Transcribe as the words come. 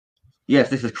Yes,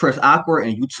 this is Chris Awkward,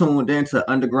 and you tuned in to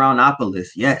Undergroundopolis.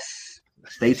 Yes,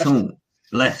 stay tuned.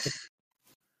 Bless.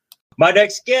 My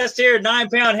next guest here, 9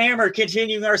 Pound Hammer,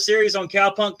 continuing our series on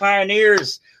cowpunk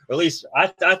pioneers, or at least I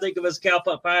think of as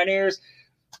cowpunk pioneers.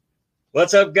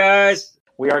 What's up, guys?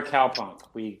 We are cowpunk.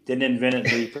 We didn't invent it,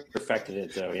 we perfected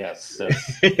it, though. Yes. So,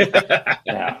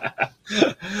 yeah.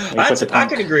 I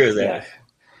can agree with that.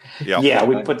 Yeah,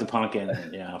 we put the punk in,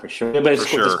 for sure. But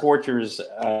the Scorchers,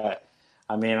 the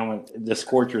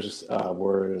Scorchers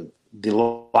were the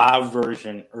live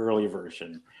version, early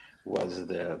version was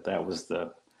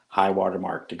the high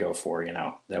watermark to go for,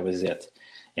 that was it.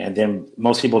 And then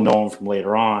most people know them from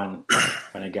later on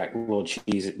when it got a little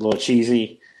cheesy, but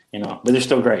they're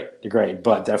still great. They're great.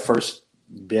 But that first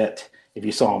bit, if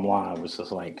you saw them live, was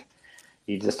just like,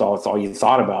 it's all you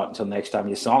thought about until next time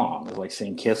you saw them. It was like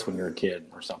seeing Kiss when you were a kid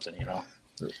or something,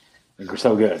 They were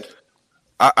so good.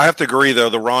 I have to agree, though.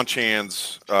 The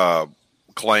Ronchans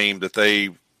claimed that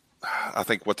I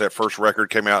think that first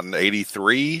record came out in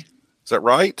 '83. Is that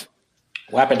right?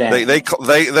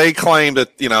 They claim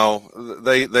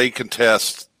that they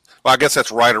contest. Well, I guess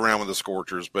that's right around with the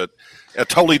Scorchers, but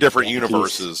totally different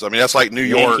universes. I mean, that's like New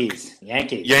York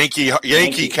Yankee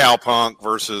cowpunk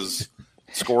versus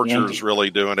Scorchers really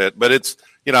doing it. But it's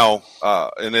and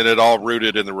then it all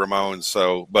rooted in the Ramones.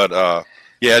 So, but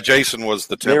Jason was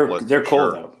the template. They're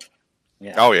cool though.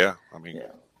 Yeah. Oh yeah. I mean.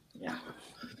 Yeah.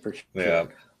 For sure. Yeah.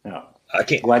 No. I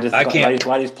can't. Glad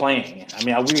he's playing. I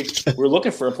mean, we're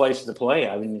looking for a place to play.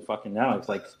 I mean, fucking now it's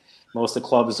like most of the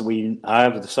clubs I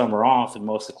have the summer off, and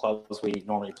most of the clubs we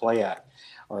normally play at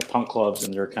are punk clubs,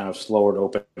 and they're kind of slower to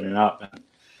opening up. And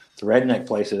the redneck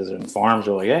places and farms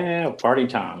are like, yeah, party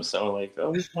time. So like,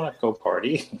 we want to go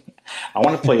party. I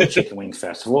want to play a chicken wing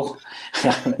festival.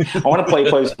 I want to play a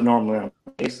place normally I'm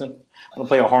facing. I want to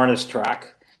play a harness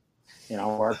track.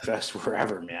 Artfest,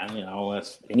 wherever, man.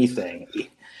 That's anything.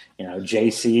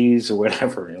 JC's or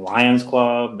whatever, Lions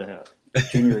Club,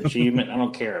 Junior Achievement. I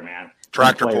don't care, man.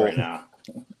 Tractor pull right now.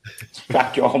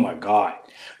 Tractor. Oh my God,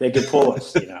 they could pull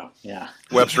us. Yeah.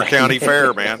 Webster County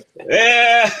Fair, man.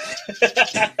 Yeah.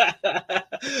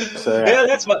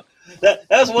 That's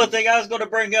one thing I was going to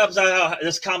bring up. Is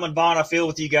this common bond I feel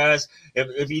with you guys.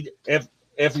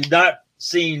 If you've not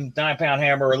seen 9 Pound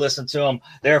Hammer or listened to them,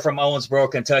 they're from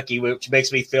Owensboro, Kentucky, which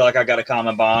makes me feel like I got a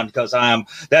common bond because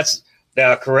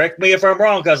now, correct me if I'm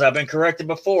wrong, because I've been corrected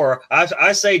before.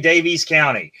 I say Daviess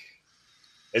County.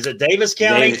 Is it Davis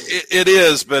County? It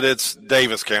is, but it's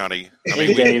Davis County. I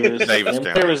mean, Davis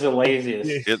County. There was the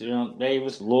laziest.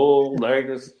 Davis, Lowell,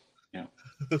 Davis.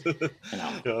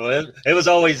 It was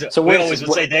always. So we always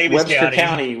would say Davis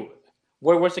County.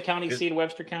 What's the county seat of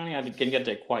Webster County? I didn't get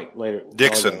that quite later.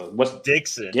 Dixon. What's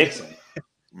Dixon?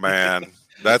 Man,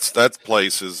 that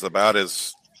place is about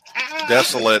as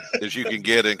desolate as you can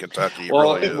get in Kentucky.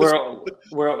 Really is.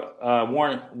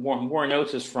 Warren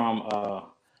Oates is from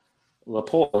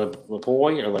Lapoy or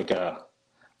like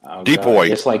Depoy.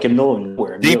 It's like in the middle of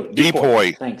nowhere.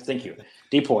 Depoy. Thank you.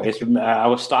 Depoy. I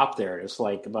was stopped there. It's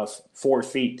like about 4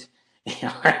 feet.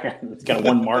 It's got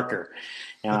one marker,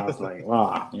 and I was like,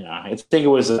 wow. I think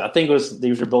it was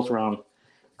these were built around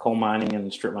coal mining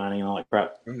and strip mining and all that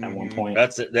crap at one point.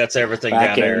 That's everything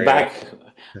down there.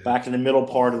 Back in the middle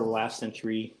part of the last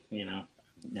century, kind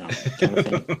of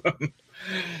thing.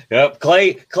 Yep,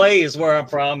 Clay is where I'm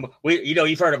from.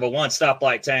 You've heard of a one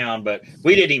stoplight town, but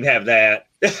we didn't even have that.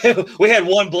 We had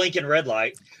one blinking red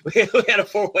light. We had a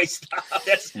 4-way stop.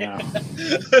 That's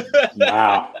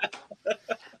Wow.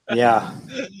 Yeah,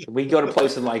 we go to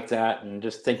places like that and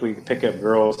just think we can pick up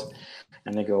girls,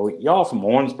 and they go, "Y'all from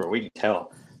Owensboro? We can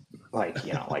tell." Like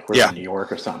we're in New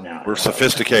York or something now. We're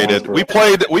sophisticated. We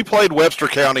played Webster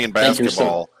County in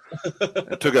basketball.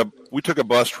 We took a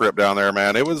bus trip down there,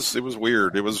 man. It was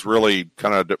weird. It was really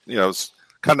kind of it's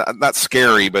kind of not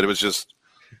scary, but it was just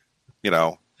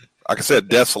like I said,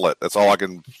 desolate. That's all I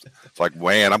can. It's like,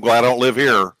 man, I'm glad I don't live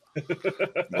here.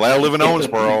 I'm glad I live in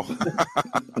Owensboro.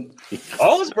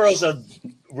 Owensboro's a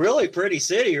really pretty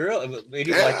city. Really, like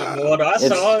what I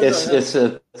saw. It's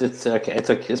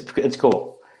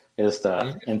cool. In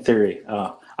theory.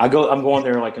 I'm going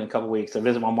there like in a couple of weeks. I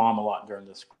visit my mom a lot during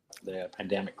the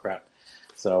pandemic crap.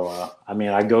 So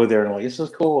I go there and I'm like, this is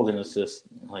cool. Then it's just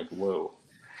like, whoa.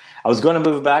 I was going to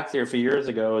move back there a few years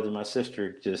ago. Then my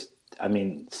sister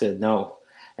said no.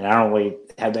 And I don't really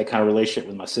have that kind of relationship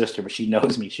with my sister, but she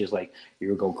knows me. She's like,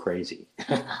 you'll go crazy.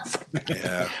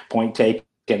 Yeah. Point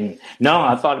taken. No,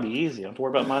 I thought it'd be easy. I don't have to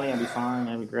worry about money. I'd be fine.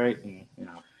 That'd be great. And,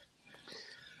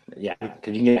 yeah,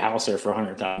 because you can get a house there for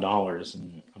 $100,000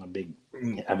 and on a big.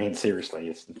 I mean, seriously,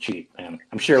 it's cheap, and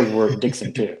I'm sure we're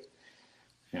Dixon too.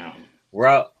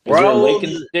 Lake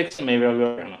in Dixon? Maybe I'll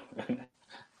go.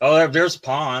 Oh, there's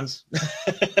ponds.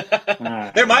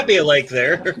 There might be a lake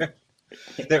there.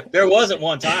 There wasn't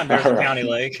one time. There's a county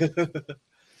lake.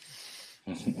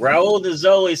 Raul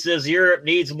Dezzoli says Europe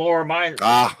needs more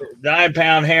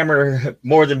 9-pound hammer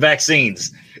more than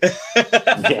vaccines.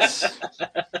 Yes.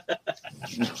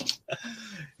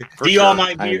 Do y'all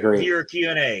mind viewer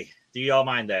Q&A? Do y'all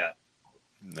mind that?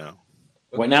 No.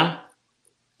 What now?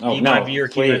 Oh, no, viewer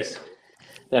Q&A.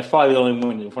 That's probably the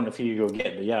only one of you go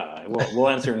get. But yeah, we'll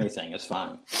answer anything. It's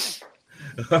fine.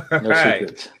 No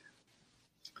secrets.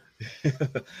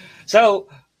 So,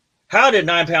 how did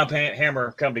 9-pound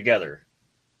hammer come together?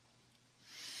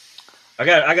 I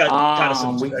got kind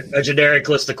of a generic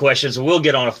list of questions. We'll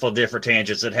get on a full different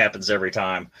tangents. It happens every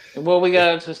time. Well, we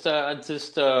got I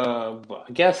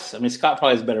guess, I mean, Scott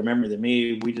probably has a better memory than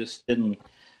me. We just we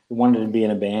wanted to be in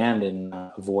a band and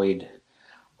avoid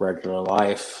regular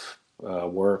life,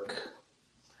 work,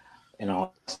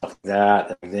 stuff like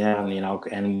that. And then,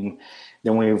 and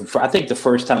then I think the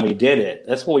first time we did it,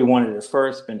 that's what we wanted at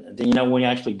first. But then, when we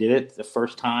actually did it the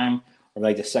first time, or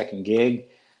like the second gig,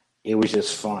 it was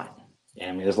just fun.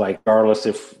 I mean, it's like, regardless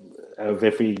if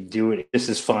we do it, this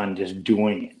is fun just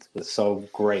doing it. It was so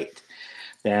great.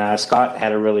 And Scott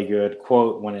had a really good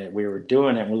quote when we were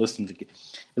doing it. We listened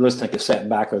to cassette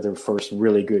back of their first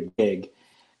really good gig.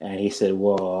 And he said,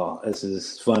 well, this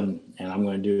is fun, and I'm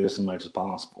going to do this as much as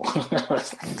possible.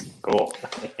 Cool.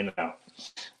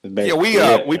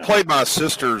 Yeah, we played my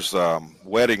sister's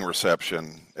wedding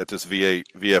reception at this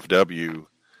VFW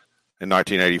in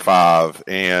 1985,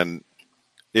 and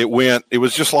it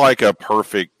was just like a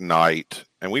perfect night.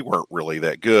 And we weren't really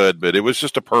that good, but it was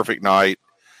just a perfect night.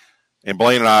 And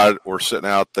Blaine and I were sitting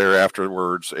out there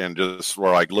afterwards and just were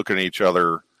like looking at each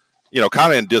other,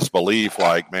 kind of in disbelief,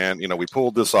 like, man, we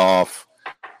pulled this off.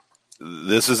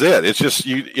 This is it. It's just,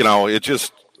 you're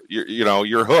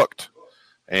hooked.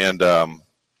 And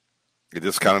it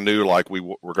just kind of knew like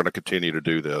we're going to continue to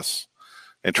do this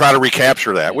and try to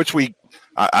recapture that, which we,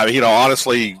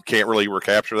 honestly can't really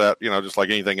recapture that, just like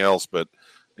anything else, but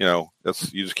you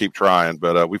just keep trying,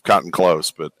 but we've gotten close,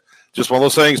 but just one of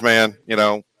those things, man,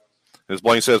 as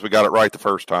Blaine says, we got it right the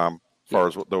first time as far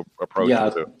as what the approach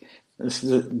to it.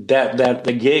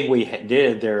 The gig we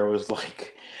did there was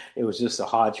like, it was just a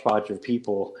hodgepodge of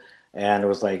people, and it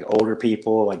was like older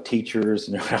people, like teachers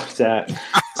and everything like that.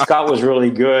 Scott was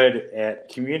really good at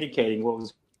communicating what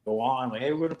was going on, like,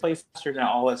 hey, we're going to play faster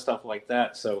now, all that stuff like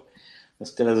that. So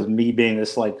instead of me being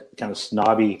this like kind of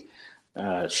snobby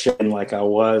shit like I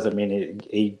was, I mean,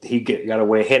 he got a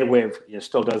way,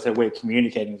 still does have a way of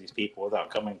communicating with these people without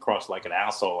coming across like an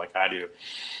asshole like I do,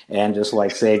 and just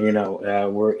like saying,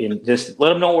 we're in, just let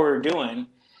them know what we're doing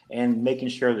and making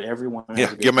sure that everyone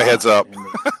has give them a heads up.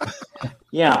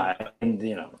 And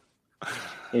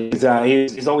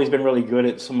he's always been really good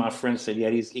at. Some of my friends said,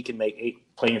 he can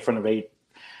make play in front of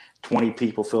 20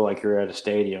 people feel like you're at a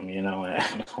stadium, and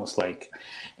I was like,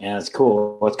 and it's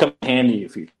cool. Well, it's come in handy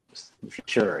if you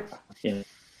sure.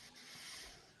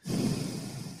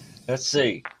 Let's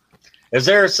see. Is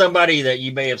there somebody that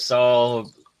you may have saw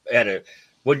at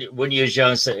when you was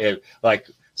young, like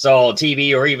saw on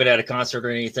TV or even at a concert or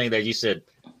anything that you said,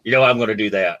 I'm going to do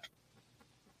that?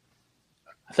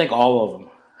 I think all of them.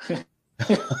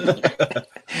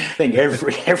 I think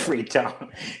every time,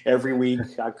 every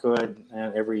week I could,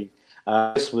 and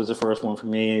this was the first one for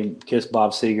me. Kiss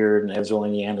Bob Seger and Evansville,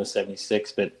 Indiana,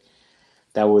 '76, but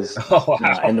that was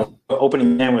and the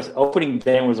opening band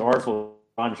was Artful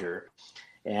Conjure,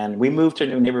 and we moved to a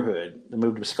new neighborhood. We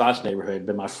moved to Scott's neighborhood,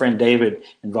 but my friend David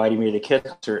invited me to the Kiss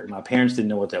concert, and my parents didn't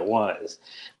know what that was.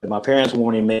 But my parents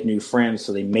wanted to make new friends,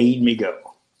 so they made me go.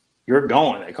 You're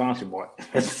going to that concert, boy.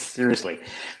 Seriously.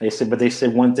 They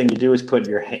said one thing to do is put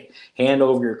your hand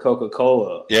over your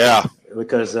Coca-Cola. Yeah.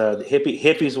 Because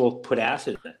hippies will put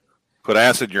acid in it. Put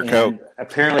acid in your Coke.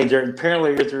 Apparently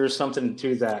there's something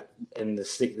to that in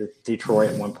the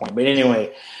Detroit at one point. But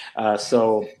anyway,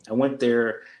 so I went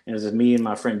there, and it was me and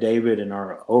my friend David in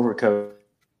our overcoats.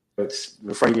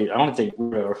 We're afraid to, I don't think,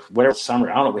 whatever summer,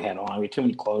 I don't know what we had on. We had too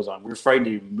many clothes on. We were afraid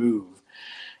to move.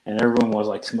 And everyone was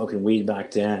like smoking weed back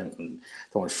then, and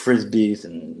throwing frisbees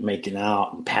and making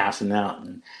out and passing out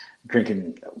and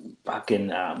drinking fucking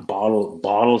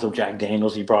bottles of Jack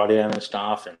Daniels he brought in and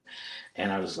stuff.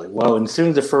 And I was like, whoa. And as soon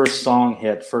as the first song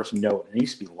hit, first note, and it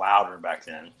used to be louder back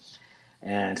then.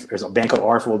 And there's a band called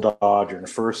Artful Dodger, and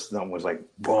the first note was like,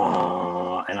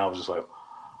 bah, and I was just like,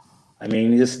 I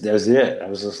mean, that was it. I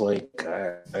was just like,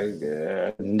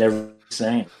 I never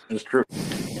sang. It was true,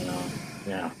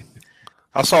 Yeah.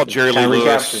 I saw Jerry Lee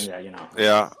Lewis. That, you know.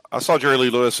 Yeah, I saw Jerry Lee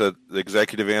Lewis at the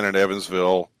Executive Inn in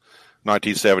Evansville,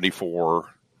 1974,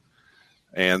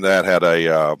 and that had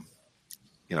a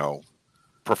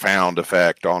profound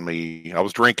effect on me. I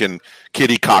was drinking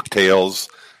kiddie cocktails,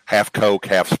 half Coke,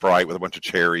 half Sprite, with a bunch of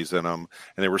cherries in them,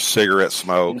 and they were cigarette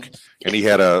smoke. And he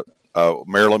had a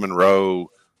Marilyn Monroe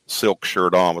silk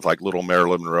shirt on with like little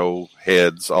Marilyn Monroe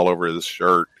heads all over his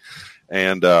shirt.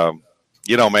 And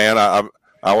man, I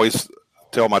always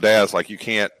tell my dad, it's like, you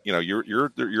can't, you're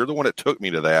the one that took me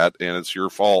to that, and it's your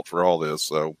fault for all this.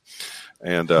 So,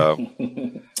 and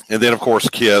then of course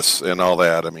Kiss and all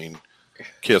that. I mean,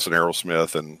 Kiss and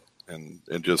Aerosmith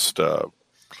and just a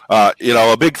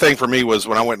big thing for me was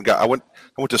when I went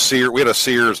to Sears. We had a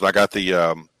Sears, and I got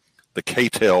the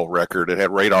K-Tel record. It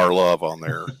had Radar Love on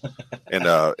there, and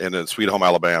in Sweet Home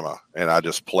Alabama, and I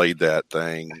just played that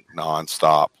thing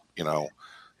nonstop,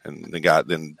 and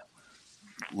then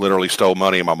literally stole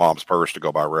money in my mom's purse to go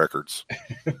buy records.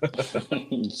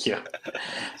 Yeah,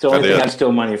 it's the only thing I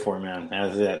stole money for, man.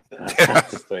 That's it.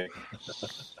 That's the thing.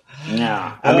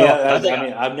 No,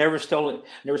 I've never stolen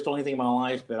anything in my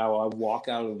life, but I walk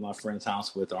out of my friend's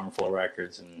house with armful of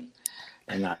records and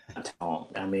not tell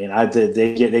them. I mean,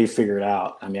 they figure it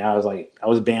out. I mean, I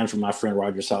was banned from my friend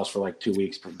Roger's house for like 2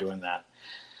 weeks for doing that.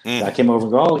 So I came over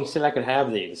and go, oh, he said I could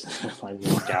have these. I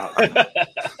walk out.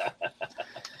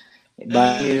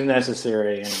 But it's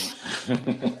necessary.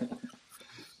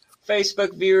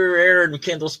 Facebook viewer Aaron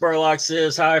Kendall Spurlock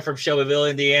says hi from Shelbyville,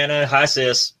 Indiana. Hi,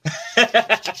 sis.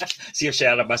 See if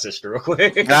shout out my sister real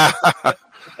quick. She's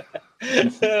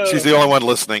the only one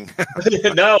listening.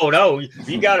 No,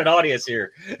 you got an audience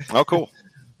here. Oh, cool.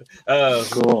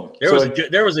 Cool.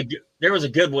 There was a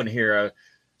good one here,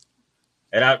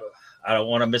 and I don't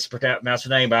want to mispronounce her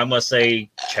name, but I must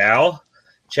say Ciao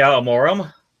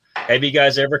Amorum. Have you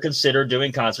guys ever considered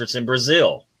doing concerts in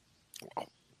Brazil?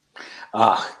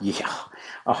 Yeah.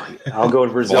 I'll go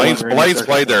to Brazil. Blaine's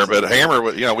played there, but Hammer,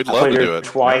 we'd love to do it.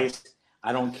 Twice.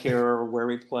 I don't care where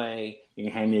we play. You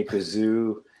can hand me a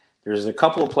kazoo. There's a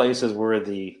couple of places where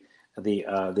the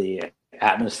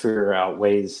atmosphere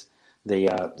outweighs the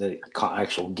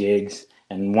actual gigs,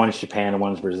 and one's Japan and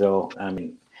one's Brazil. I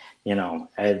mean,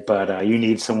 but you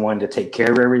need someone to take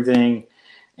care of everything,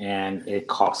 and it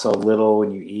costs so little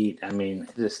when you eat. I mean,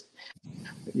 just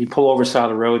you pull over side of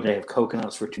the road, they have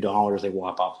coconuts for $2. They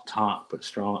whop off the top, but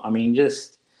strong. I mean,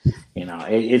 just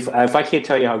if I can't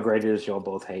tell you how great it is, you'll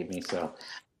both hate me. So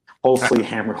hopefully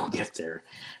Hammer will get there.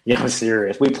 I'm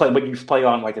serious. But you play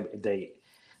on like the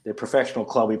professional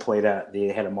club we played at. They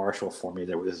had a Marshall for me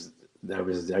that was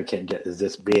I can't get is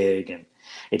this big, and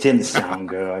it didn't sound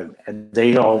good, and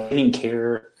they didn't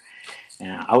care.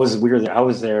 And I was weird. I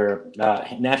was there.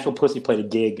 Nashville Pussy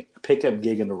played a pickup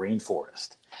gig in the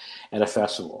rainforest at a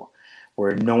festival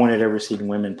where no one had ever seen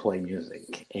women play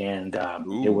music, and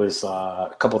it was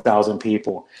a couple thousand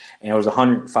people, and it was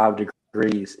 105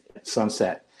 degrees at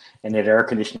sunset, and they had air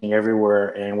conditioning everywhere,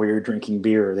 and we were drinking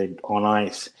beer on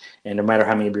ice, and no matter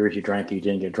how many beers you drank, you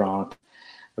didn't get drunk.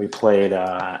 We played.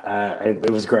 It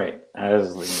was great.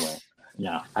 Anyway.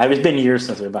 Yeah, it's been years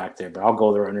since we're back there, but I'll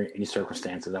go there under any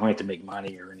circumstances. I don't have to make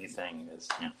money or anything. It's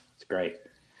great.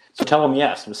 So tell them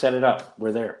yes. We'll set it up.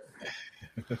 We're there.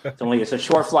 It's a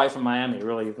short flight from Miami. It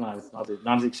really is not. It's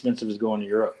not as expensive as going to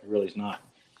Europe. It really is not.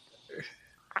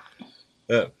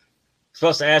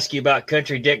 Supposed to ask you about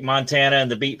Country Dick Montana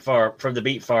and the Beet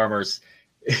Farmers.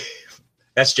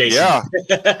 That's Jason. Yeah.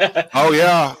 Oh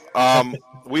yeah.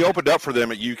 We opened up for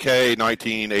them at UK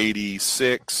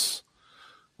 1986.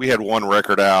 We had one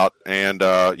record out, and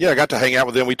I got to hang out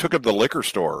with them. We took them to the liquor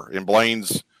store in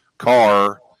Blaine's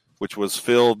car, which was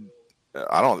filled.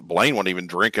 Blaine wasn't even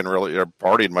drinking really or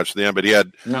partying much then, but he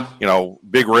had,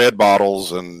 big red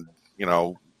bottles and,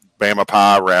 Bama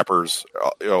Pie wrappers.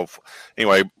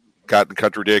 Anyway, got in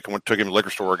Country Dick and took him to the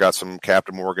liquor store, got some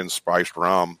Captain Morgan's spiced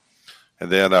rum. And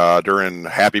then during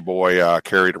Happy Boy, I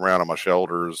carried around on my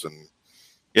shoulders. And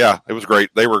yeah, it was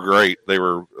great. They were great. They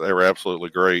were absolutely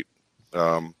great.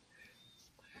 A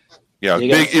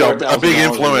big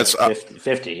influence.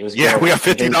 50. It was great. We got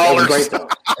 $50. It was great though.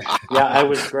 Yeah, it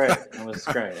was great. It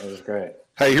was great.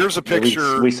 Hey, here's a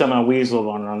picture. We somehow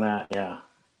weaseled on that. Yeah.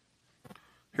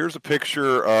 Here's a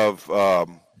picture of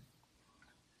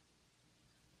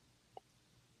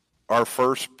our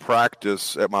first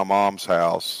practice at my mom's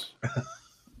house.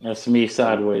 That's me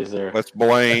sideways there. That's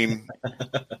Blaine.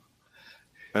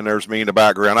 And there's me in the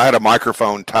background. I had a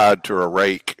microphone tied to a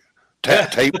rake.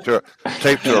 Taped to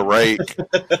a rake,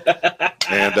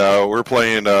 and we're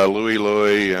playing Louie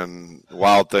Louie and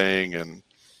Wild Thing and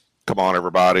Come On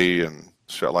Everybody and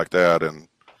shit like that. And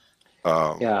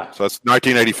So that's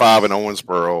 1985 in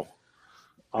Owensboro,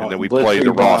 and then we played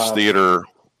the Ross Theater.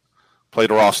 Played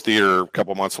the Ross Theater a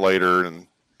couple months later, and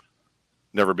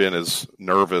never been as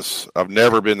nervous. I've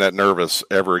never been that nervous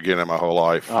ever again in my whole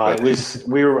life. We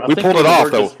pulled it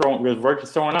off though. We were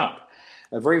just throwing up.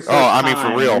 The very first I mean,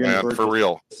 for real, man, for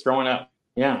real. Throwing up,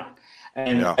 yeah.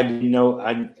 And I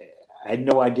had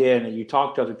no idea. And you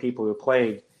talked to other people who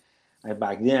played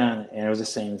back then, and it was the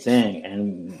same thing.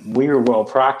 And we were well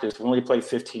practiced. We only played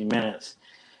 15 minutes.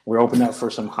 We opened up for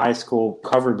some high school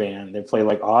cover band. They play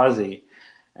like Ozzy,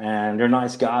 and they're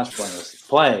nice guys for us to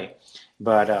play.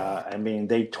 But I mean,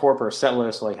 they tore up our set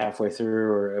list like halfway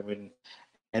through,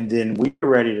 and then we were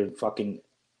ready to fucking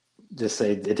just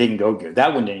say it didn't go good.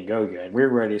 That one didn't go good. We were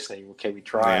ready to say, okay, we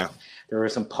tried. Yeah. There were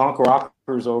some punk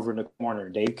rockers over in the corner,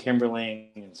 Dave Kimberling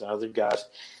and some other guys,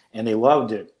 and they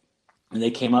loved it. And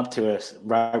they came up to us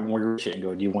right when we were shit and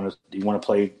go, "Do you want to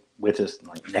play with us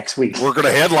like next week? We're going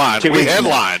to headline. We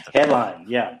headlined. Headline,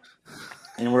 yeah."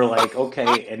 And we're like,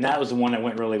 okay. And that was the one that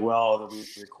went really well that we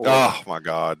recorded. Oh my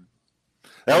God.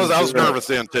 I was nervous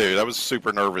then too. That was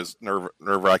super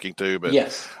nerve-wracking too. But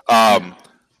yes. So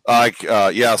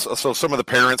some of the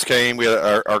parents came. We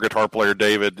had our guitar player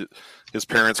David. His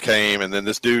parents came, and then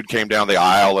this dude came down the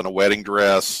aisle in a wedding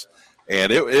dress,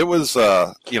 and it was it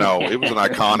was an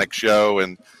iconic show.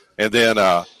 And then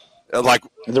like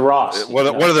the Ross. One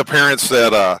of the parents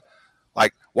said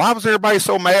like, why was everybody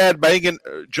so mad, banging,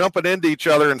 jumping into each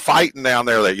other and fighting down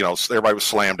there? That everybody was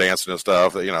slam dancing and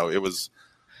stuff. It was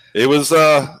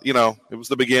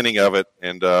the beginning of it,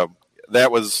 and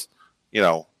that was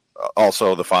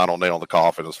also the final nail in the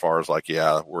coffin as far as like,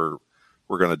 we're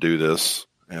going to do this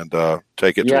and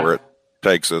take it to where it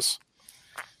takes us.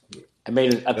 I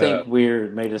think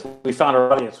we found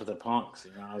our audience with the punks.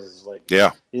 I was like,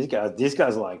 these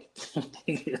guys like,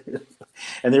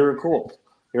 and they were cool.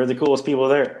 They were the coolest people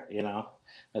there.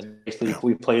 Basically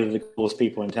we played with the coolest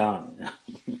people in town.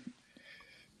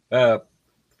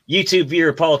 YouTube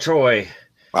viewer Paul Troy.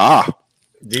 Troy.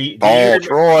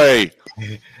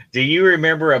 Do you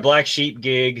remember a Black Sheep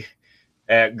gig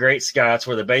at Great Scots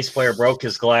where the bass player broke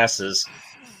his glasses,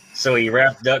 so he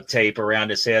wrapped duct tape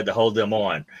around his head to hold them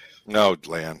on? No,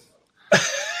 Glenn.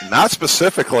 Not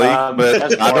specifically,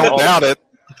 but I don't doubt it.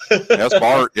 That's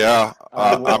Bart. Yeah.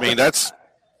 I mean, that's.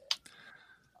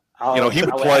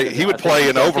 He would play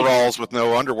in overalls with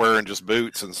no underwear and just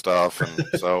boots and stuff, and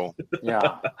so.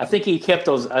 Yeah, I think he kept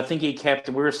those.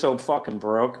 We were so fucking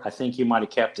broke. I think he might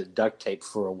have kept the duct tape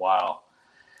for a while,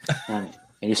 and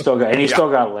he still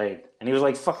got laid. And he was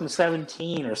like fucking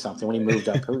 17 or something when he moved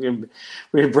up. We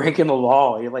were breaking the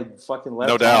law. He like fucking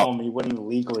left home. He wouldn't even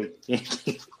legally.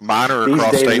 Minor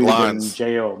across state lines. In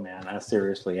jail, man.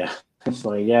 Seriously, yeah. It's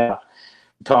like,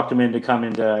 talked him into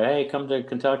come to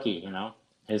Kentucky.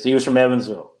 He was from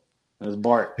Evansville. It was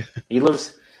Bart. He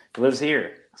lives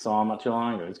here. Saw him not too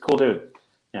long ago. He's a cool dude.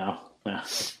 Yeah.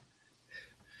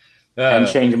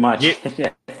 Haven't changed much.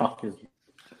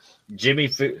 Jimmy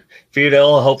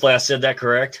Fudel, hopefully I said that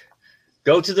correct.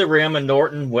 Go to the Rim in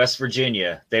Norton, West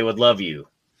Virginia. They would love you.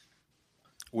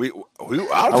 I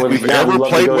don't think we've ever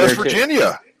played West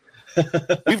Virginia.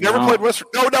 We've never played West.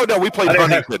 No. We played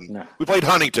Huntington. We played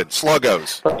Huntington.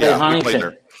 Sluggos. Huntington. We played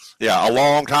there. Yeah, a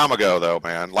long time ago though,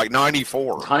 man. Like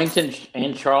 94. Huntington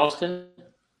and Charleston.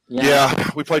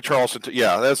 Yeah, we played Charleston.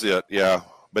 Yeah, that's it. Yeah,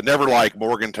 but never like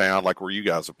Morgantown, like where you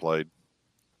guys have played.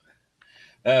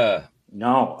 No.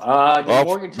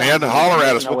 Morgantown. Man, holler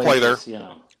at us. We'll play there.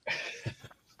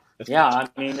 Yeah, I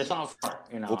mean it's not far.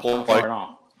 We'll play. Far at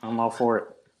all. I'm all for it.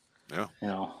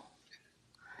 Yeah.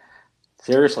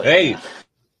 Seriously. Hey,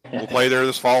 we'll play there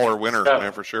this fall or winter,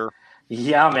 man, for sure.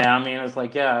 Yeah, man. I mean, it's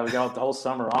like, we got the whole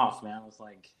summer off, man. It's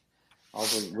like,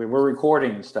 we're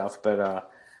recording and stuff, but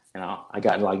I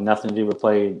got like nothing to do but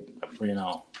play,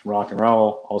 rock and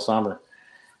roll all summer,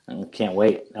 and can't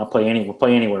wait. We'll play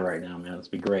anywhere right now, man. It's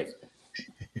be great.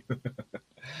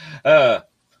 Do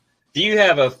you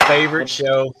have a favorite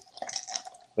show?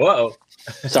 Whoa.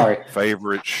 Sorry.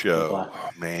 Favorite show,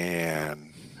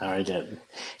 man. All right, then.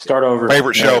 Start over.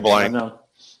 Favorite show, Blaine.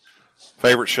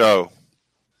 Favorite show.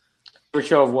 Favorite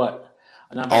show of what?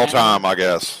 All time, I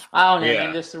guess. I don't know,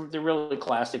 man. This the really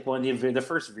classic one, the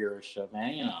first Vera show,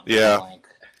 man. Yeah.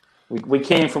 Like, we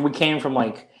came from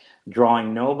like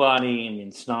drawing nobody. I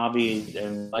mean, snobby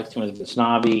and Lexington was a bit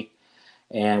snobby,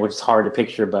 and which is hard to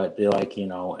picture, but they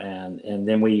and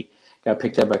then we got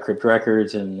picked up by Crypt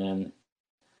Records, and then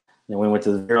we went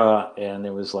to the Vera, and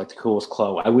it was like the coolest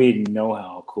club. We didn't know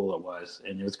how cool it was,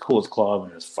 and it was the coolest club,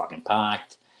 and it was fucking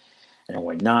packed. And it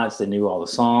went nuts. They knew all the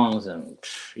songs, and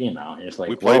it's like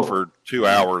we played for 2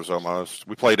 hours almost.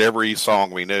 We played every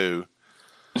song we knew,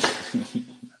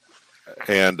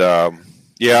 And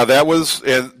yeah, that was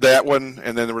that one,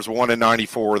 and then there was one in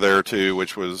 '94 there too,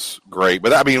 which was great.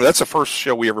 But I mean, that's the first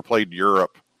show we ever played in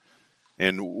Europe,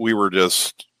 and we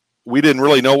didn't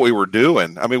really know what we were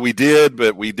doing. I mean, we did,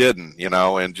 but we didn't,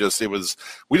 and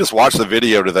we just watched the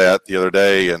video to that the other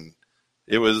day, and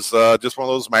it was just one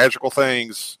of those magical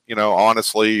things,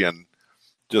 honestly, and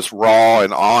just raw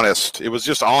and honest. It was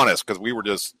just honest because we were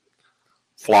just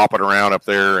flopping around up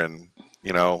there, and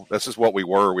that's just what we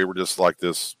were. We were just like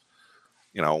this,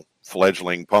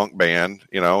 fledgling punk band,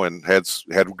 and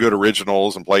had good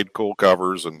originals and played cool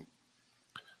covers, and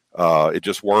it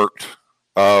just worked.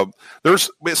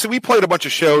 We played a bunch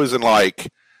of shows in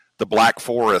like the Black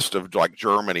Forest of like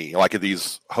Germany, like at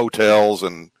these hotels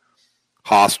and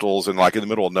hostels and like in the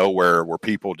middle of nowhere where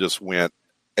people just went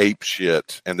ape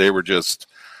shit, and they were just.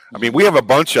 I mean, we have a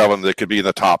bunch of them that could be in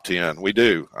the top 10. We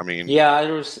do. I mean, yeah.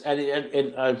 I was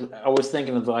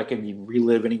thinking of like if you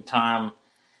relive any time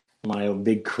in my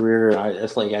big career,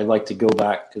 it's like I'd like to go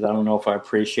back because I don't know if I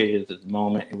appreciated it at the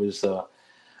moment. It was,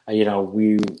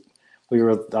 we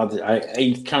were.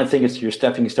 I kind of think it's your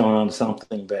stepping stone onto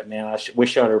something, but man, I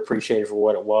wish I'd appreciated it for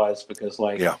what it was because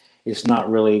it's not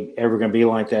really ever going to be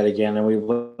like that again. And we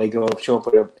show up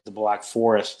at the Black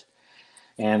Forest.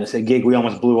 And it's a gig we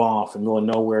almost blew off in the middle of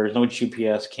nowhere. There's no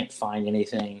GPS, can't find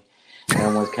anything. And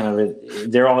everyone's kind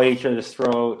of they're all at each other's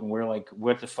throat, and we're like,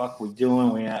 "What the fuck are we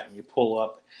doing?" And you pull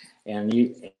up, and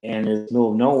in the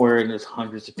middle of nowhere, and there's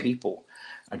hundreds of people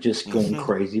are just going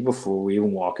crazy before we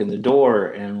even walk in the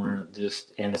door, and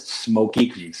it's smoky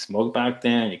because you smoked back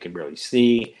then, you could barely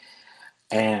see,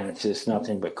 and it's just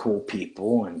nothing but cool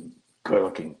people and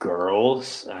good-looking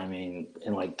girls. I mean,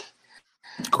 and like.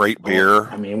 Great beer.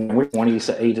 I mean, we're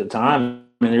 28 at the time.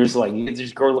 I mean, there's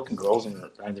good-looking girls, and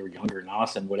they were younger than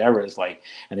us, and whatever. It's like,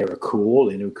 and they were cool.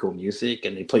 They knew cool music,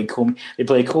 and they played cool. They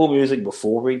played cool music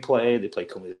before we played. They played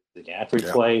cool music after we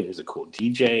played. There's a cool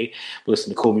DJ.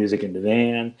 Listen to cool music in the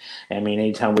van. I mean,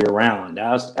 anytime we were around,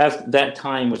 that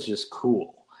time was just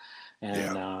cool.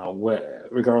 And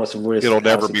regardless of what it'll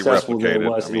never be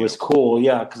replicated. It was cool.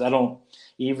 Yeah, because I don't.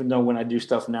 Even though when I do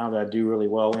stuff now that I do really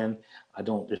well in.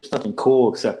 There's nothing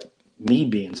cool except me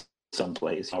being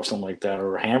someplace or something like that,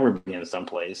 or Hammer being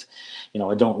someplace.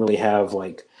 I don't really have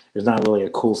there's not really a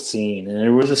cool scene. And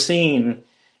there was a scene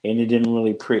and it didn't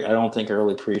really I don't think I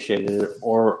really appreciated it,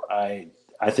 or I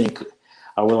think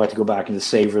I would like to go back and just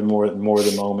savor more of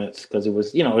the moments because it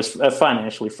was, it was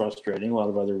financially frustrating, a lot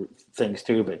of other things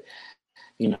too, but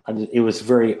it was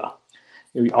very,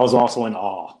 I was also in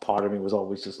awe. Part of me was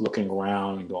always just looking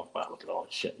around and going, wow, look at all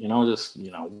this shit.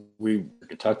 We in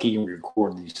Kentucky and we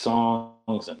record these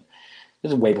songs, and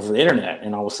this is way before the internet.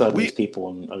 And all of a sudden, these people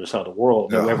on the other side of the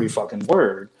world know every fucking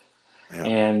word,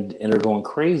 and they're going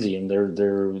crazy, and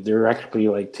they're actually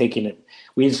like taking it.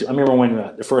 I remember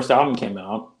when the first album came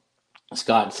out,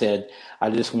 Scott said, "I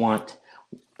just want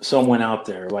someone out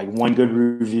there, like one good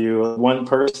review, one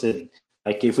person,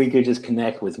 like if we could just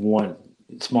connect with one."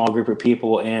 Small group of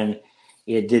people, and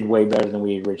it did way better than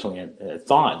we originally had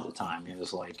thought at the time. It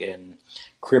was like, and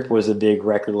Crip was a big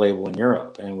record label in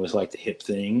Europe, and it was like the hip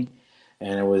thing,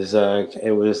 and it was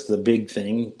the big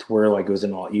thing to where like it was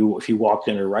in all you. If you walked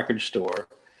into a record store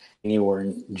and you were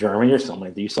in Germany or something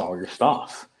like that, you saw all your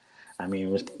stuff. I mean,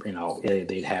 it was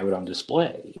they'd have it on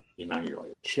display. You're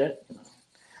like shit.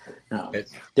 No,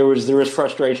 there was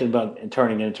frustration about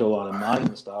turning it into a lot of money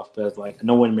and stuff, but like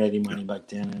no one made any money back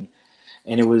then,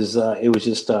 and it was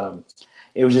just good. God,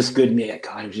 it was just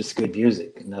good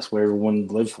music, and that's what everyone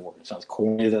lived for. It sounds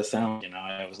corny as that sounds,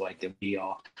 it was like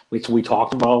we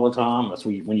talked about all the time. That's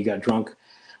when you got drunk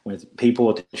with people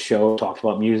at the show, talked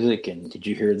about music, and did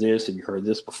you hear this? Have you heard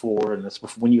this before? And that's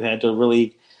when you had to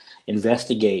really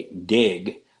investigate,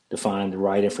 dig to find the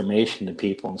right information to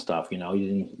people and stuff.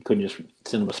 You couldn't just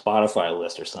send them a Spotify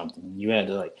list or something. You had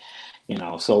to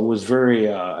so it was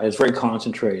very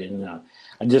concentrated, and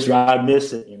I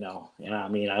miss it, and I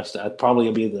mean, I'd probably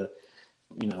be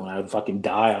when I fucking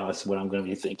die, that's what I'm going to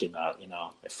be thinking about,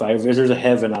 if there's a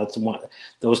heaven, I want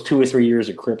those 2 or 3 years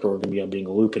of Crip are going to be being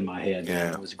a loop in my head.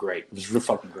 It was great. It was real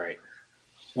fucking great.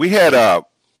 We had,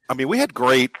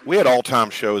 we had all-time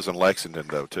shows in Lexington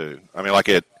though, too. I mean, like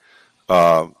at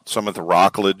some at the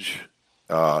Rockledge,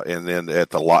 and then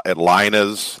at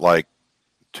Lina's, like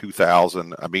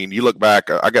 2000. I mean, you look back,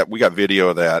 we got video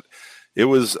of that. It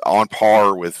was on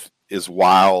par with as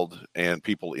wild and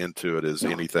people into it as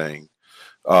anything.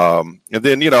 And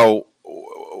then, we go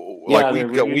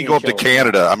up to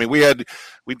Canada. I mean,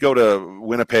 we'd go to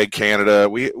Winnipeg, Canada.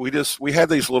 We had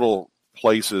these little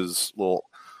places, little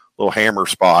hammer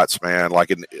spots, man,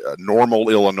 like in Normal,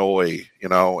 Illinois,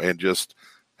 and just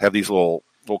have these little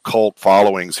cult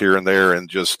followings here and there, and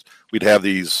just we'd have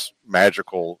these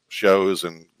magical shows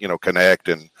and connect,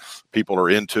 and people are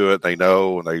into it. They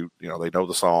know, and they know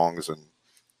the songs, and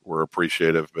we're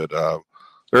appreciative. But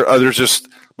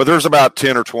there's about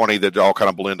 10 or 20 that all kind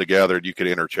of blend together, and you could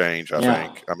interchange. I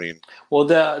think. I mean, well,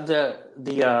 the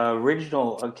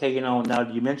original. Okay, now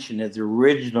you mentioned it. The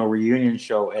original reunion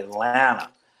show in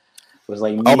Atlanta was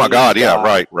like, oh my God, yeah,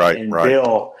 right, and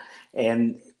Bill,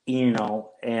 and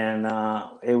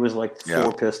it was like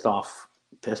four pissed off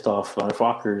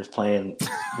motherfuckers playing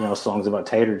songs about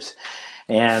taters,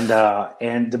 and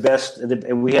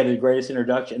we had the greatest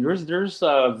introduction. There's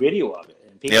a video of it.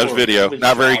 There's video,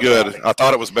 not very good. I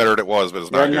thought it was better than it was, but it's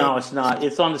not good. No, it's not.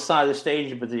 It's on the side of the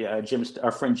stage, but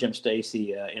our friend Jim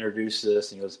Stacy introduced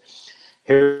us, and he goes,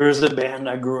 "Here's the band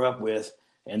I grew up with,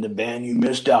 and the band you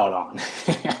missed out on."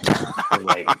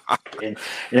 and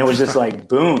it was just like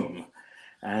boom.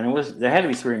 And there had to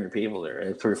be 300 people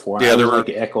there, 3 or 4. Yeah, there was like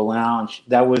an Echo Lounge.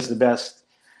 That was the best.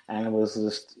 And it was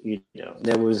just,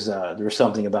 there was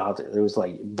something about it. It was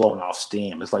like blowing off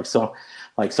steam. It's like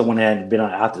someone had been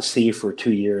out to sea for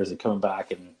 2 years and coming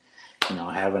back and,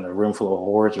 having a room full of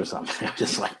whores or something. It was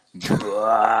just like,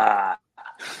 blah.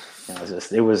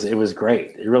 It was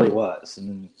great. It really was.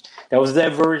 And that was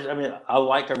that version. I mean, I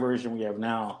like our version we have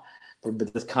now,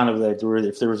 but this kind of if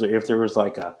there was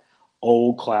like a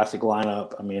old classic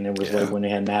lineup. I mean, it was like when they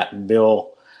had Matt and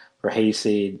Bill for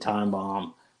Hayseed, Time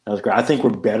Bomb. That was great. I think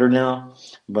we're better now,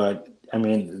 but I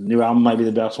mean, the new album might be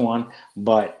the best one,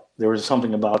 but there was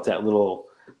something about that little,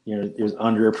 it was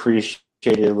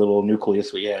underappreciated little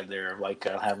nucleus we had there, like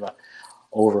have a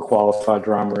overqualified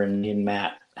drummer and me and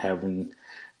Matt having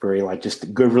very just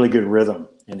really good rhythm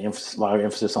and a lot of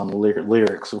emphasis on the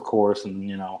lyrics, of course, and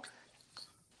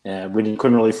we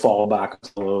couldn't really fall back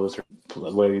on those or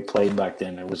the way we played back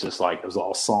then. It was just it was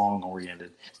all song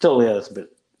oriented. Still is, but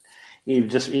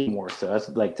even more so. That's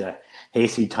like the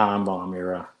Hayseed Time Bomb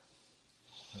era.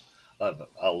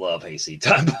 I love Hayseed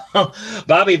Time Bomb.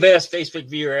 Bobby Vest, Facebook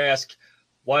viewer, asked,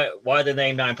 why the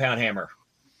name 9 Pound Hammer?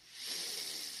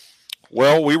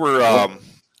 Well, we were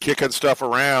kicking stuff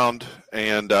around,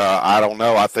 and I don't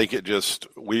know. I think it just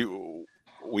we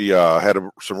had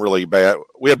some really bad.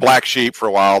 We had Black Sheep for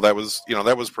a while. That was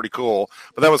that was pretty cool,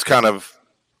 but that was kind of.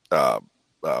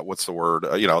 What's the word?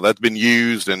 That's been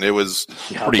used, and it was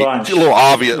a little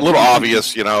obvious. A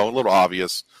little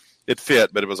obvious. It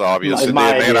fit, but it was obvious.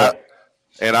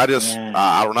 And I just,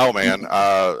 I don't know, man.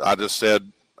 I just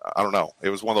said, I don't know. It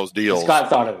was one of those deals. Scott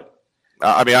thought of it.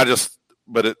 I mean,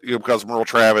 because Merle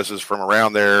Travis is from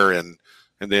around there, and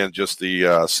then just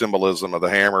the symbolism of the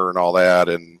hammer and all that,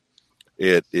 and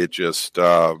it just,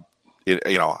 I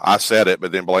said it,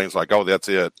 but then Blaine's like, oh, that's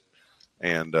it,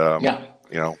 and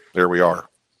there we are.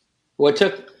 Well, it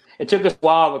took us a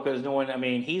while because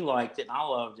he liked it and I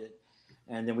loved it,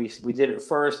 and then we did it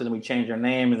first, and then we changed our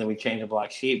name, and then we changed to Black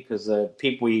Sheep because the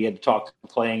people we had to talk to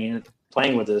playing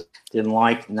with us didn't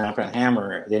like 9 Pound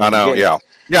Hammer. I know, yeah,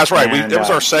 that's right. That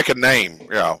was our second name,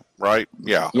 right,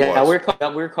 yeah. Yeah, we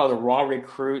were called the Raw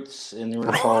Recruits, and we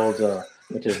were called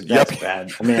that's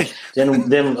bad. I mean,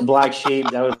 then Black Sheep,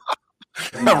 that was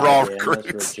Raw Recruits.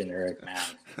 That's real generic, man.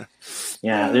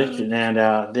 Yeah,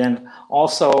 and then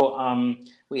also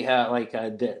we had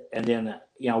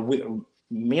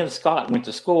me and Scott went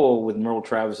to school with Merle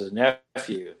Travis's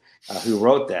nephew, who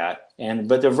wrote that,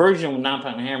 but the version with 9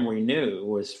 Pound Hammer we knew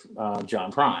was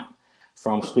John Prine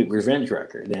from Sweet Revenge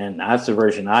record, and that's the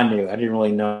version I knew. I didn't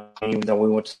really know, even though we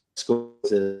went to school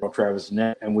with Merle Travis's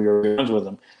nephew and we were friends with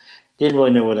him. Didn't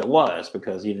really know what it was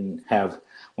because he didn't have.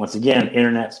 Once again,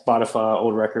 internet, Spotify,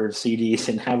 old records, CDs,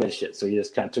 didn't have that shit. So you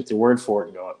just kind of took the word for it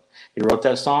and go, he wrote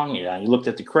that song? Yeah. You looked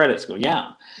at the credits, go,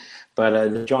 yeah. But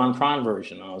the John Prine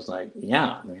version, I was like,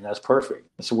 yeah, that's perfect.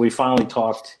 So we finally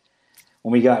talked,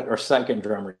 when we got our second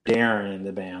drummer, Darren, in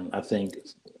the band, I think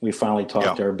we finally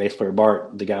talked to our bass player,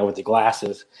 Bart, the guy with the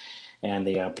glasses and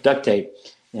the duct tape.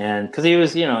 And because he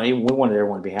was, we wanted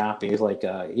everyone to be happy. He was like,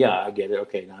 yeah, I get it.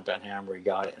 Okay, 9 Pound Hammer, we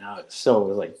got it. And so it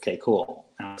was like, okay, cool.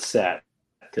 And I was sad.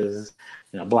 Because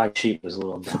Black Sheep was a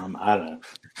little dumb. I don't know.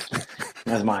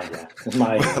 That's my idea.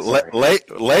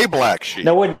 Lay Black Sheep.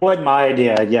 No, it wasn't my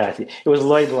idea. Yeah, it was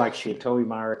Lay Black Sheep. Toby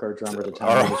Myrick, our drummer at the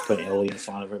time, was putting Ellie in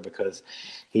front of it because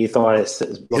he thought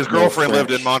his girlfriend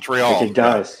lived in Montreal. It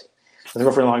does. His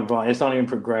girlfriend lived in It's not even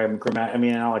grammatically. I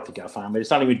mean, I like the guy fine, but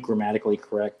it's not even grammatically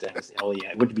correct. It's Ellie.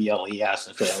 It would be LES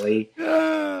instead of LE.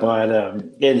 But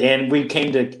and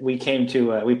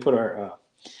we put our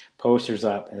posters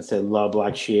up and said "Love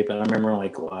Black Sheep," and I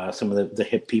remember some of the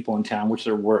hip people in town, which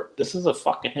there were. This is a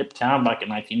fucking hip town back in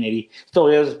 1980. Still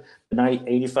is, night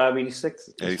 85, 86.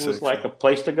 This was like a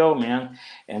place to go, man.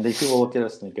 And these people look at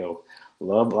us and they go,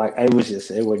 "Love," like it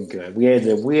wasn't good. We had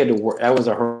to work. That was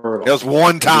a hurdle. It was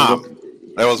one time.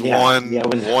 That was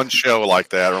one show like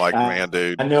that. Or like, man,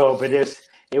 dude. I know, but it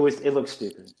looked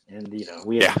stupid, and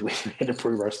we had to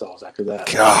prove ourselves after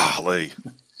that. Golly.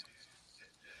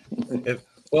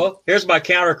 Well, here's my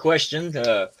counter question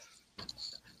to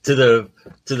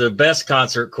the best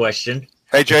concert question.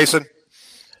 Hey, Jason.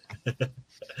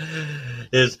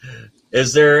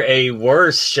 Is there a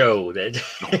worse show that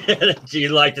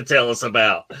you'd like to tell us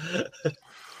about?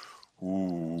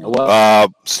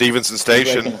 Stevenson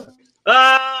Station.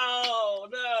 Oh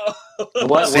no!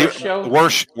 Worst show?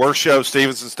 Worst show,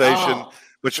 Stevenson Station,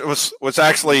 which was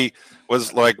actually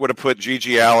like would have put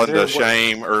Gigi Allen to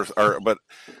shame, but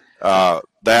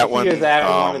that one. Either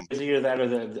that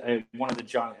or one of the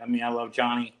Johnny. I mean, I love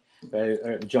Johnny.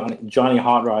 Johnny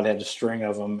Hot Rod had a string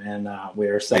of them, and we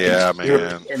were second. Yeah,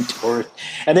 man.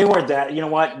 And they weren't that. You know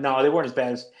what? No, they weren't as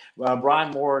bad as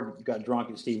Brian Moore got drunk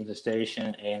at Stevenson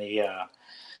Station, and he.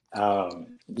 And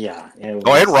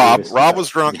Rob. Rob was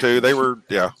drunk too. They were,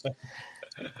 yeah.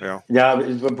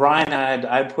 But Brian, I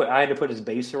had to put his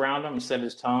bass around him and set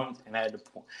his tones, and I had to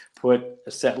put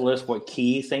a set list what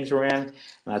key things were in, and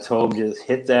I told him just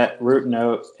hit that root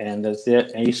note, and that's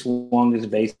it. And he swung his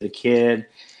bass to the kid.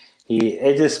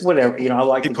 Whatever. I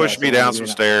like. He pushed me down some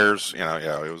stairs.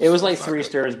 It was like 3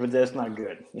 stairs, but that's not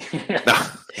good.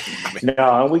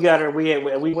 No, and we got her.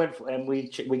 We went and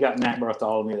we got Matt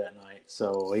Bartholomew that night.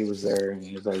 So he was there, and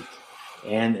he was like,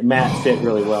 and Matt fit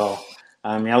really well.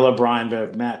 I mean, I love Brian,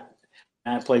 but Matt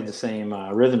played the same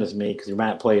rhythm as me because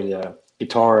Matt played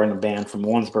guitar in a band from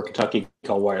Owensboro, Kentucky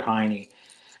called Wyatt Heine,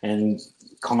 and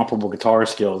comparable guitar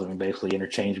skills. I mean, basically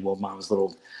interchangeable. Mine was a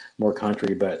little more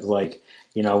country, but like,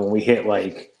 when we hit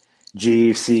like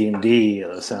G, C, and D,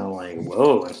 it sounded like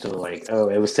whoa instead of like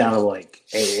sounded like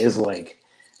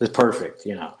it's perfect,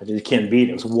 I just can't beat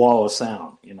it. It was a wall of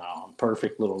sound,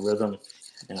 perfect little rhythm,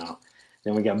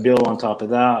 Then we got Bill on top of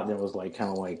that. Then it was like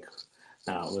kind of like,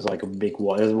 it was like a big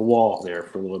wall. There was a wall there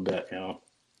for a little bit,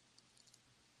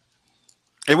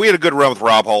 And we had a good run with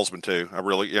Rob Holzman too. I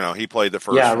really, he played the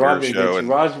first show. And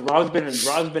Rob's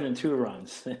been in 2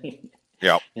 runs.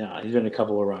 Yeah. He's been in a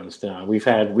couple of runs down. We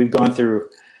went through.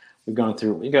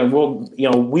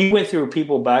 We went through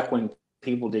people back when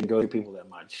people didn't go through people that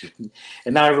much,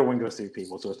 and now everyone goes through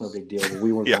people, so it's no big deal. But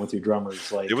we weren't going through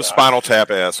drummers like it was Spinal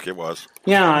Tap-esque. It was.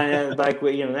 Yeah, like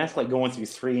that's like going through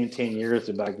 3 and 10 years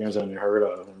that back then was unheard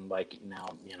of, and like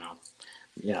now,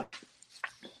 yeah.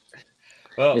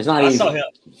 Well, it's not easy.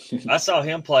 I saw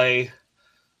him play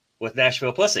with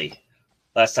Nashville Pussy.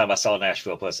 Last time I saw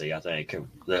Nashville Pussy, I think.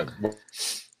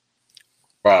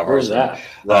 Where's that?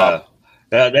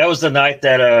 That was the night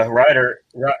that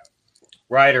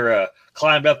Ryder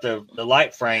climbed up the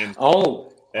light frame.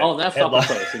 Oh, that fucking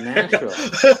place in Nashville.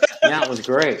 Yeah, it was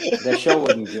great. That show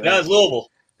wasn't good. That was Louisville.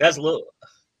 That's Louisville.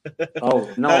 Oh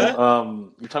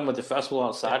no, you're talking about the festival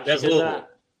outside. That's Louisville. That?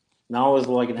 No, it was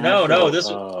like this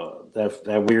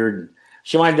that weird.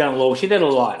 She might have done Louisville. She did a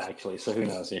lot actually. So who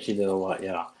knows? Yeah, she did a lot.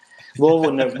 Yeah,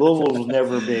 Louisville was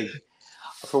never big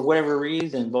for whatever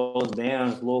reason. Both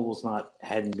bands,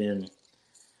 hadn't been.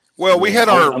 Well, we had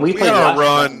our run.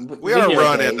 We had a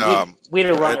run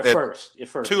at first.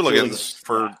 Tooligans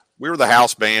we were the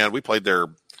house band. We played there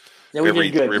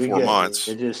every 3 or 4 months.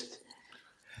 It just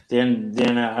then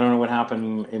I don't know what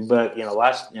happened, but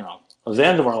the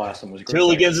end of our last one was great.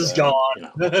 Tooligans is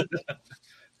gone.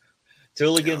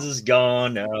 Tooligans is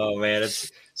gone. Oh man,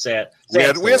 it's sad. We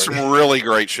had some really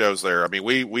great shows there. I mean,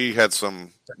 we had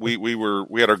some. We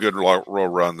had a good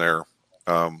run there.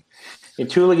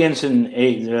 Tooligans in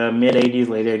mid '80s,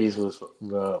 late '80s was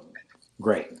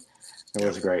great. It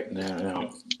was great.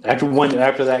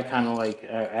 After that kind of like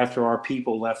after our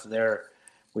people left there,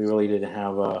 we really didn't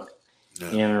have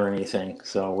in or anything.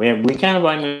 So we kind of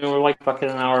we're like fucking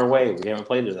an hour away. We haven't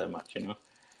played it that much,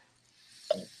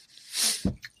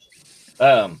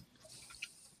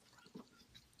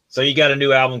 So you got a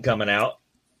new album coming out,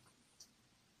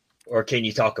 or can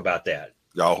you talk about that?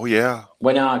 Oh yeah.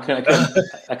 Well, no, I couldn't.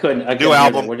 New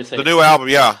album. The new album,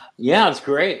 yeah. Yeah, it's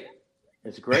great.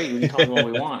 It's great. We can talk what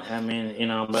we want. I mean,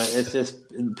 but it's just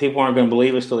people aren't going to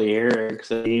believe us till they hear it.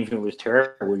 Because even if it was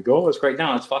terrible, we go, "It's great."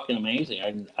 No, it's fucking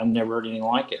amazing. I've never heard anything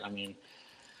like it. I mean,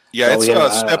 yeah, it's a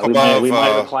step above. We might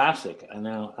have a classic. I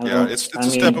know. It's a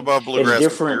step above Bluegrass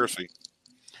Conspiracy.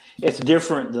 It's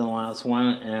different than the last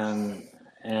one,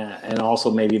 and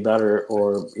also maybe better.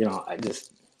 Or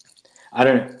I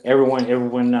don't know.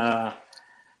 Everyone,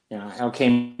 all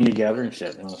came together and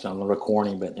shit. It sounds a little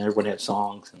corny, but everyone had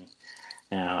songs,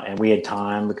 and we had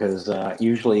time because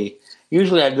usually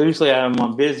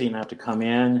I'm busy and I have to come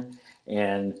in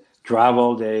and drive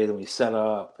all day. Then we set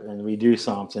up and we do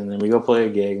something. Then we go play a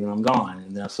gig and I'm gone.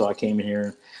 And then, so I came in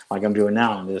here like I'm doing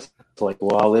now, and just like,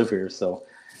 well, I live here, so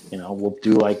we'll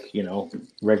do like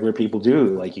regular people do.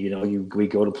 Like we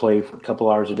go to play for a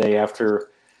couple hours a day after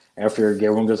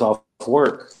everyone goes off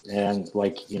work, and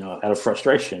out of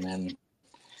frustration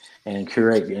and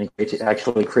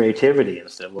actually creativity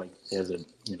instead of like as a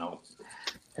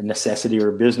necessity or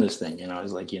a business thing.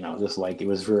 It's like just like it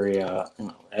was very it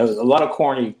was a lot of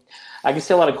corny. I can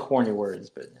say a lot of corny words,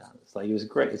 but it's like it was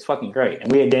great. It's fucking great,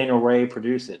 and we had Daniel Ray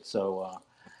produce it, so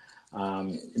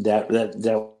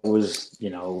that was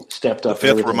stepped up. The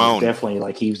fifth Ramon, definitely,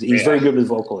 like he's very good with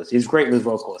vocalists. He's great with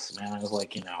vocalists, man. I was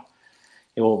like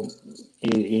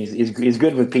he's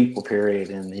good with people, period,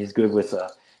 and he's good with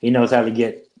he knows how to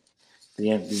get the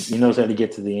end. He knows how to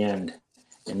get to the end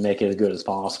and make it as good as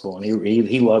possible. And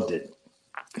he loved it.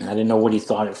 And I didn't know what he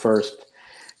thought at first.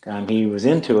 He was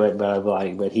into it, but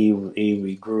he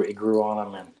grew on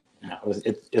him, and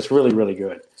it's really, really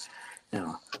good.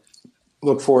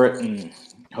 Look for it, and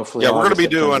hopefully. Yeah, we're going to be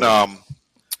doing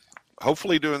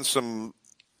hopefully doing some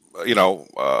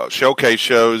showcase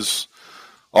shows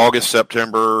August,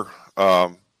 September.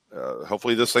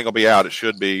 Hopefully this thing will be out. It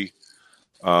should be.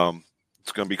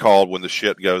 It's going to be called When the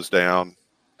Shit Goes Down.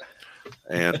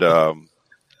 And,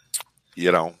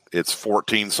 it's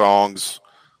 14 songs.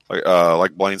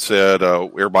 Like Blaine said,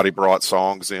 everybody brought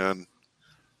songs in,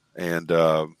 and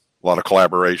a lot of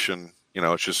collaboration.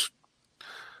 It's just,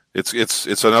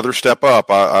 it's another step up.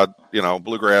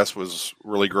 Bluegrass was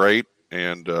really great.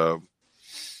 And,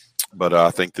 but I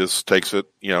think this takes it,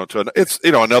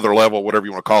 to another level, whatever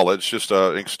you want to call it. It's just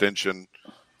an extension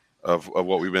of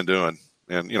what we've been doing.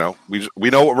 And, we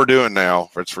know what we're doing now.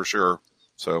 That's for sure.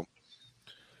 So.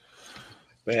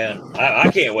 Man, I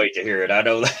can't wait to hear it. I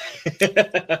know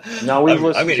that. No, we've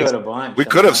listened to it a bunch. We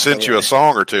could have sent you a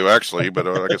song or two, actually, but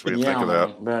I guess we didn't think of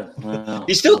that. But,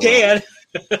 you still can.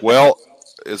 Well,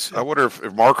 I wonder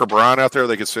if Mark or Brian out there,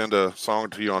 they could send a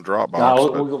song to you on Dropbox.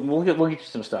 No, we'll get you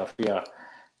some stuff. Yeah.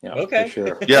 Okay. For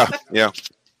sure. Yeah.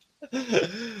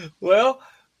 Well,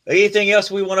 anything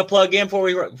else we want to plug in before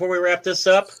we wrap this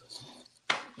up?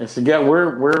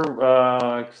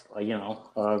 We're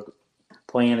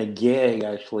playing a gig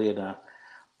actually at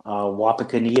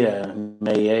Wapakoneta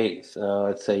May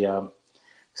 8th.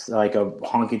 It's like a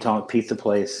honky tonk pizza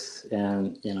place,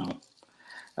 and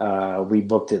we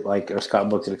booked it Scott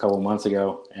booked it a couple of months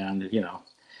ago, and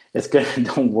it's gonna.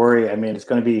 Don't worry, it's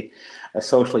gonna be a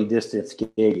socially distanced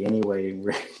gig anyway.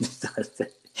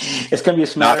 It's gonna be a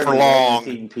smatter. Not for long.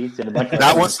 Eating pizza and a bunch of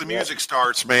Not once the music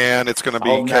starts, man. It's gonna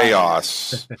be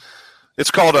chaos.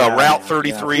 It's called Route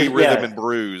 33 Rhythm and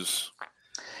Brews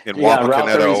in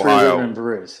Wapakoneta, Ohio. Rhythm and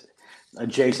Brews.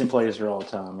 Jason plays there all the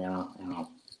time.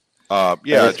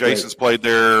 Jason's great. Played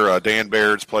there. Dan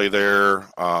Baird's played there.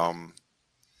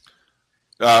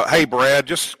 Hey, Brad,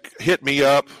 just hit me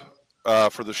up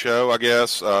for the show, I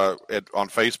guess, on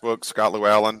Facebook, Scott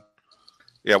Llewellyn.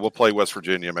 Yeah, we'll play West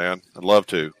Virginia, man. I'd love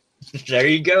to. There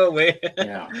you go, man.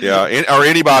 Yeah. Or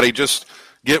anybody, just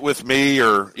get with me,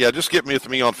 just get with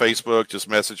me on Facebook. Just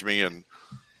message me, and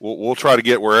we'll try to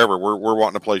get wherever we're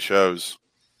wanting to play shows.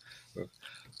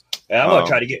 Yeah, I'm gonna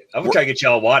try to get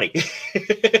y'all Waddy.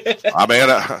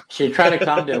 She tried to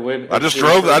come to. I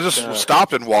just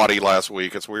stopped in Waddy last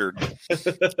week. It's weird.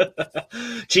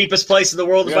 Cheapest place in the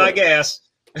world to buy gas.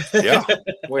 Yeah,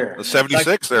 where the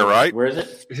 76 there, right? Where is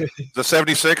it? The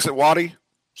 76 at Waddy,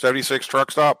 76 truck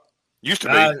stop. Used to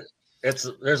be.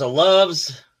 There's a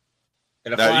Love's.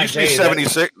 And there used to be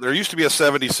 76. There used to be a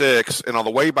 76, and on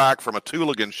the way back from a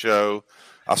Tooligan show,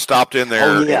 I stopped in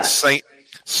there. And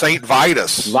Saint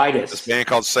Vitus. This band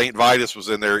called Saint Vitus was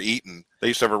in there eating. They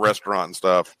used to have a restaurant and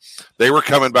stuff. They were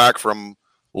coming back from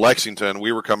Lexington.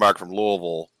 We were coming back from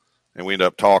Louisville, and we ended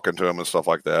up talking to them and stuff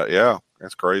like that. Yeah,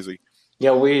 that's crazy.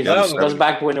 Yeah, it goes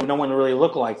back when no one really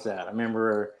looked like that. I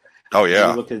remember. Oh yeah,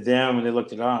 we looked at them and they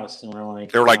looked at us, and we're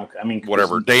like, they were like,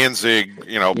 whatever, Danzig,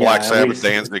 Black Sabbath,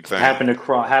 Danzig thing. Happened to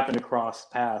cross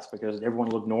paths because everyone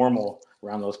looked normal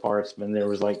around those parts, but there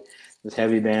was like this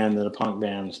heavy band and a punk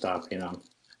band and stuff,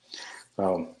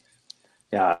 So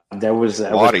yeah, that was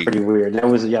pretty weird. That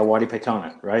was Waddy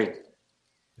Peytona, right?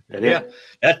 Waddy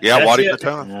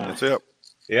Peytona. Yeah. That's it.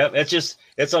 Yep,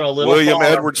 it's on a little William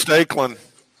farm. Edward Stakelin.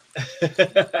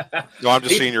 No, I'm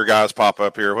just seeing your guys pop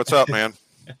up here. What's up, man?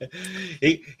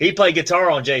 He played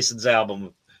guitar on Jason's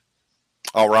album.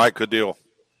 All right, good deal.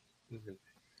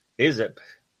 He's a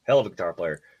hell of a guitar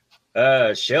player.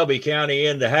 Shelby County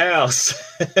in the house.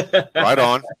 Right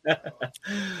on.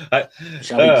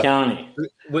 Shelby County.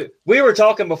 We were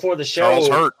talking before the show. Charles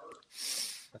Hurt.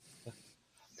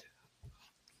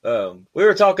 We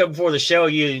were talking before the show.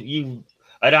 You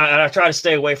and I try to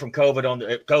stay away from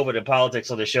COVID and politics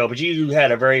on the show, but you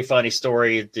had a very funny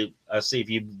story. To see if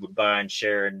you would mind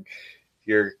sharing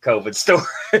your COVID story.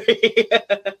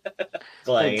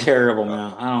 Terrible,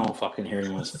 man. I don't fucking hear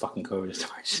anyone's fucking COVID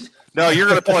stories. No, you're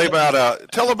going to play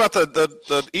about. Tell about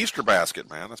the Easter basket,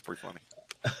 man. That's pretty funny.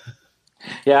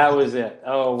 Yeah, that was it.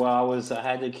 Oh well, I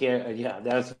had to care. Yeah,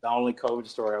 that's the only COVID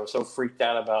story. I was so freaked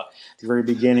out about the very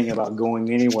beginning about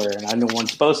going anywhere, and I knew I wasn't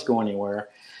supposed to go anywhere.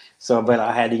 So, but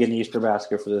I had to get an Easter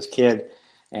basket for this kid,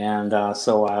 and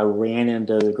so I ran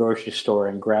into the grocery store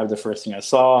and grabbed the first thing I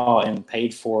saw and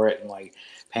paid for it, and like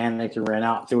panicked and ran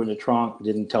out, threw it in the trunk.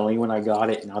 Didn't tell anyone I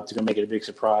got it, and I was going to make it a big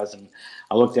surprise. And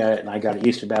I looked at it, and I got an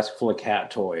Easter basket full of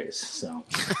cat toys. So.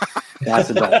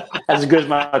 That's as good as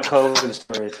my COVID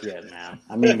stories get, man.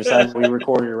 I mean, besides we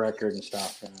recorded a record and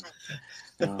stuff.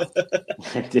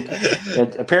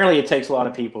 Apparently, it takes a lot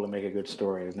of people to make a good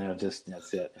story, and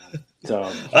that's it. So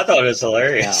I thought it was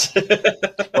hilarious. Yeah.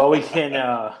 Well, we can,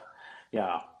 I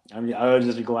mean, I was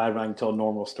just glad when I can tell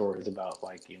normal stories about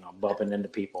bumping into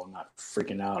people and not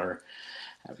freaking out or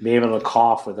be able to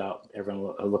cough without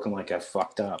everyone looking like I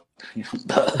fucked up.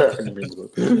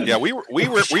 Yeah, we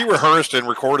rehearsed and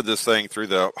recorded this thing through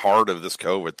the heart of this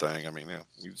COVID thing. I mean,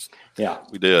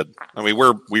 we did. I mean,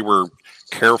 we were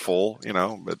careful,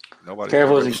 but nobody.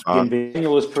 Careful.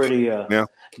 Daniel was pretty.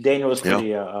 Daniel was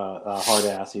pretty hard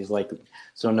ass. He's like,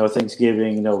 so no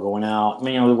Thanksgiving, no going out. I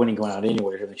mean, when he going out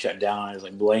anyway, everything shut down. I was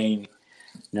like, Blaine,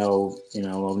 no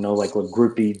like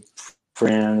groupie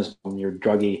friends when you're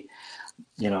druggy.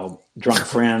 Drunk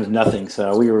friends, nothing.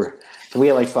 So we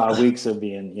had like 5 weeks of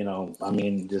being,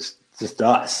 just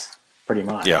us pretty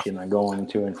much, going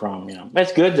to and from,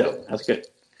 That's good though. That's good.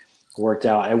 It worked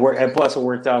out. Plus it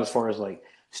worked out as far as like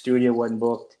studio wasn't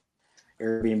booked.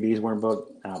 Airbnbs weren't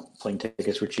booked. Plane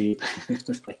tickets were cheap.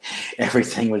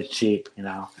 Everything was cheap, and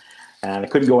I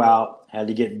couldn't go out.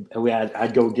 I'd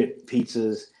go get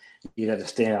pizzas. You'd have to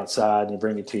stand outside and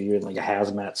bring it to you in like a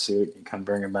hazmat suit and come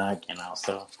bring it back,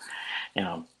 so.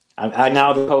 Now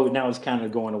the COVID now is kind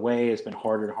of going away. It's been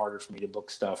harder and harder for me to book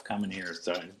stuff coming here,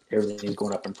 so everything's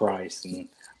going up in price and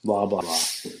blah blah blah.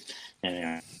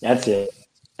 Anyway, that's it.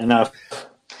 Enough.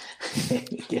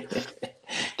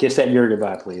 Kiss that your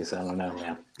goodbye, please. I don't know,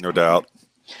 man. No doubt.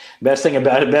 Best thing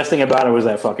about it was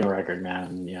that fucking record, man.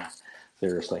 And yeah,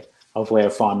 seriously. Hopefully, I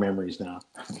have fond memories now.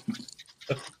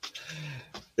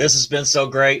 This has been so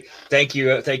great. Thank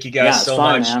you guys so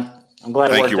much. Man. I'm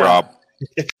glad. Thank you, Rob.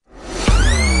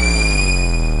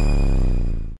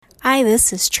 Hi,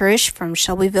 this is Trish from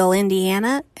Shelbyville,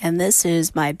 Indiana, and this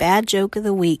is my bad joke of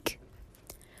the week.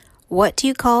 What do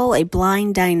you call a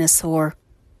blind dinosaur?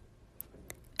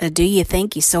 A do you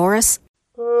think Eusaurus?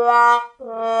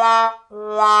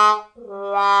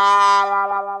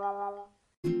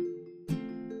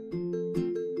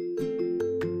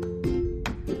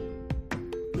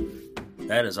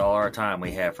 That is all our time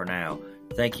we have for now.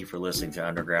 Thank you for listening to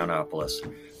Undergroundopolis.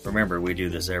 Remember, we do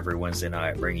this every Wednesday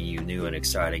night, bringing you new and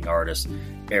exciting artists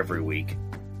every week.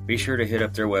 Be sure to hit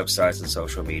up their websites and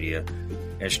social media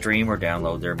and stream or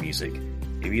download their music.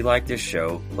 If you like this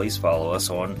show, please follow us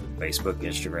on Facebook,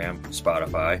 Instagram,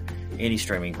 Spotify, any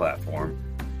streaming platform,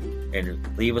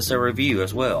 and leave us a review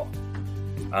as well.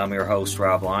 I'm your host,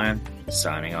 Rob Lyon,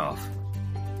 signing off.